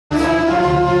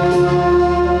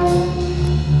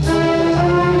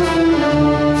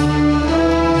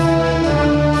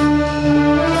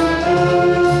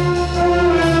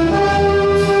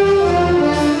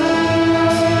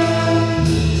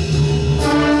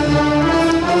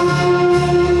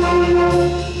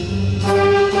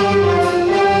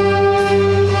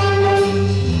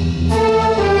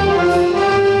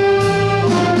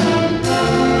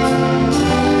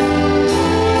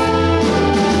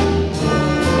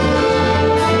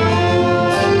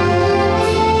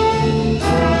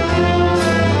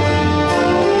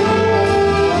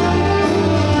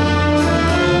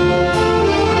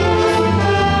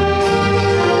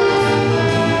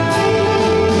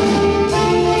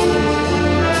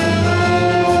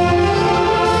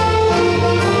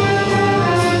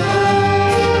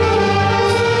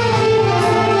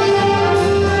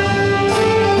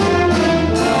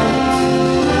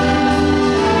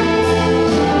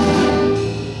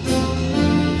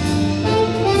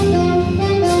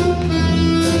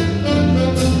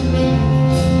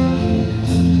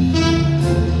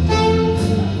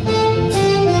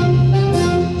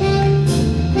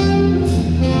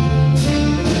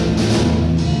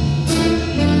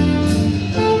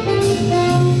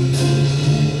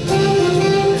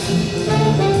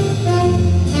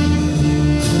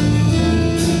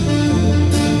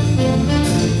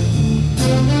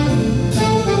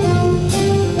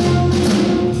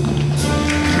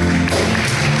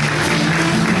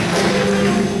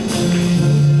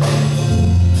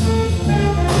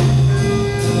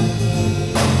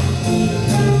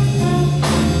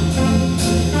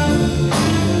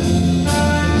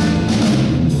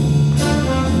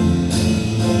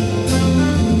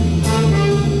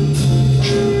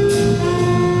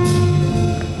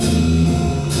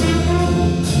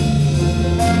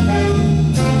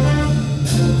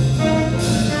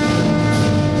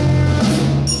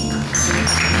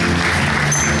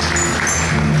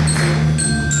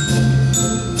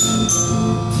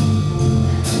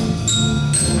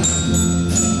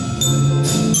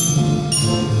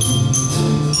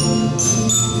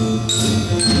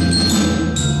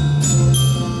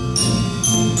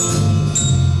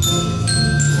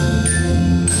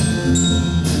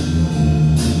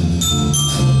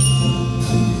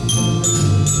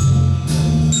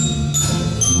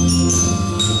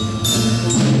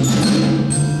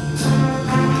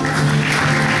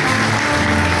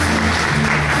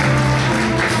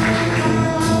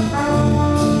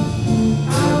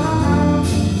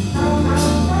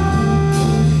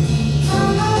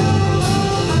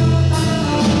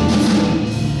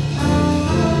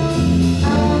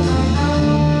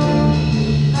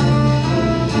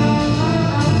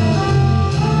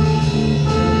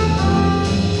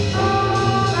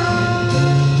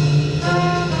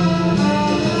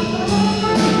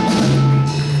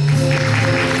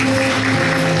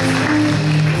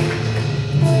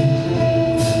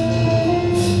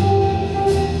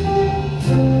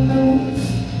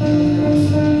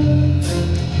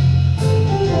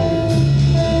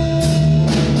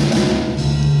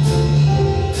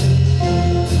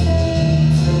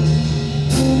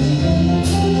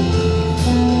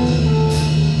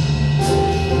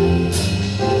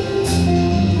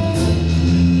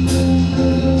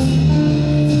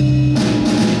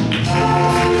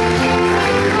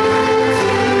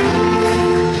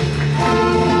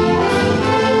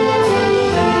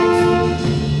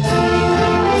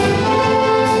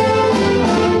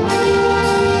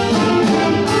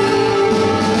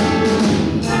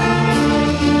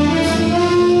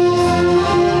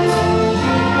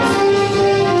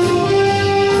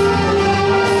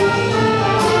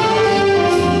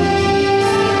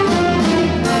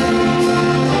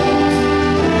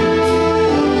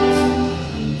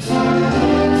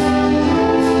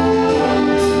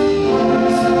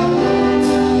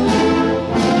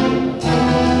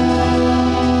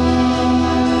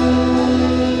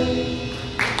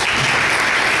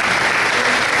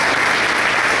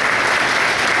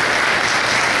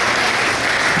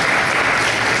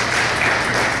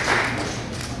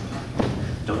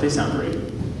sound great.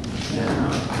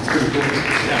 Yeah, it's pretty cool.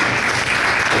 Yeah.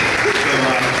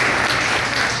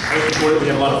 We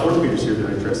have a lot of fourth graders here that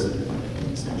are interested in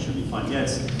this thing. Should be fun.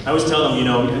 Yes, I always tell them, you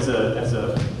know, as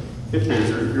a fifth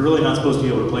grader, you're really not supposed to be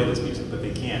able to play this music, but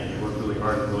they can. They work really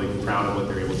hard and really proud of what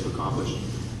they're able to accomplish.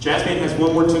 Jazz Band has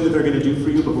one more tune that they're going to do for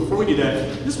you, but before we do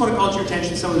that, I just want to call to your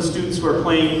attention some of the students who are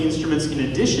playing instruments in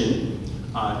addition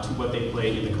to what they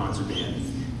play in the concert band.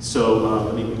 So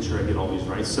let me make sure I get all these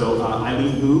right. So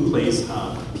Eileen Hu plays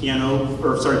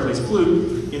plays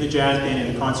flute in the jazz band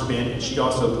and the concert band, and she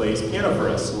also plays piano for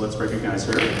us. So let's recognize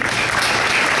her.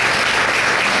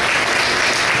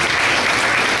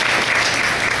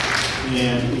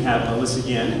 And we have Alyssa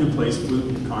Yen, who plays flute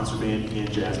in the concert band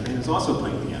and jazz band, is also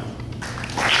playing piano.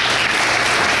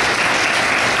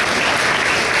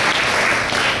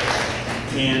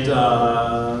 And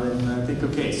I think,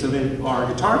 okay, so then our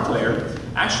guitar player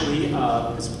actually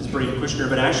is Brady Kushner,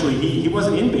 but actually he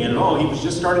wasn't in band at all. He was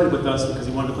just started with us because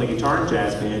he wanted to play guitar in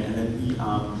jazz band, and then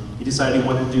he decided he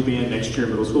wanted to do band next year in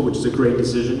middle school, which is a great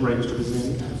decision, right, Mr.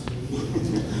 Bizzani?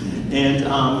 And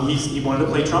he wanted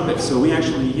to play trumpet, so he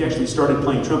actually started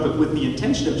playing trumpet with the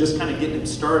intention of just kind of getting him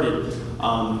started, you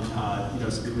know,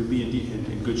 so that we'd be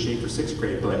in good shape for sixth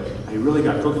grade. But he really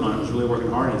got cooking on it. He was really working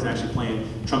hard, and he's actually playing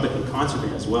trumpet in concert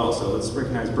band as well. So let's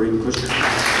recognize Brady Kushner.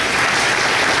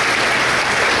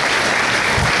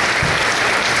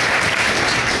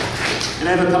 And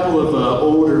I have a couple of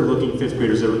older-looking fifth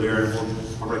graders over there, and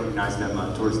I'll recognize them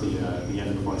towards the end of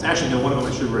the performance. Actually, no, one of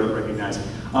them I should recognize.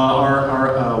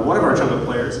 One of our trumpet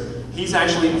players, he's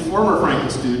actually a former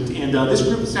Franklin student, and this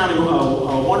group is sounding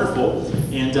wonderful.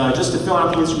 And just to fill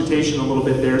out the instrumentation a little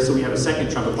bit there, so we have a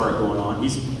second trumpet part going on.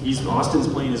 Austin's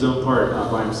playing his own part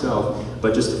by himself,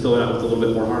 but just to fill it out with a little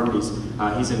bit more harmonies.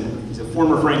 He's a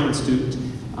former Franklin student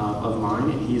of mine,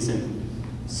 and he's in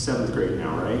 7th grade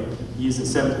now, right? He is in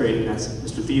 7th grade, and that's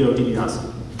Mr. Theo DiBiase.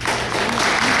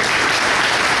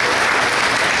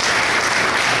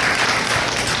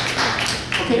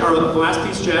 Okay, our last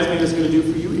piece Jazz Band is going to do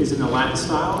for you is in the Latin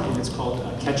style, and it's called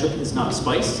Ketchup is Not a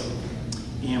Spice.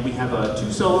 And we have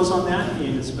 2 solos on that,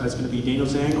 and it's going to be Dano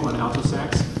Zhang on alto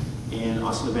sax, and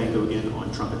Austin Abango again on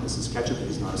trumpet. This is Ketchup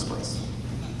is Not a Spice.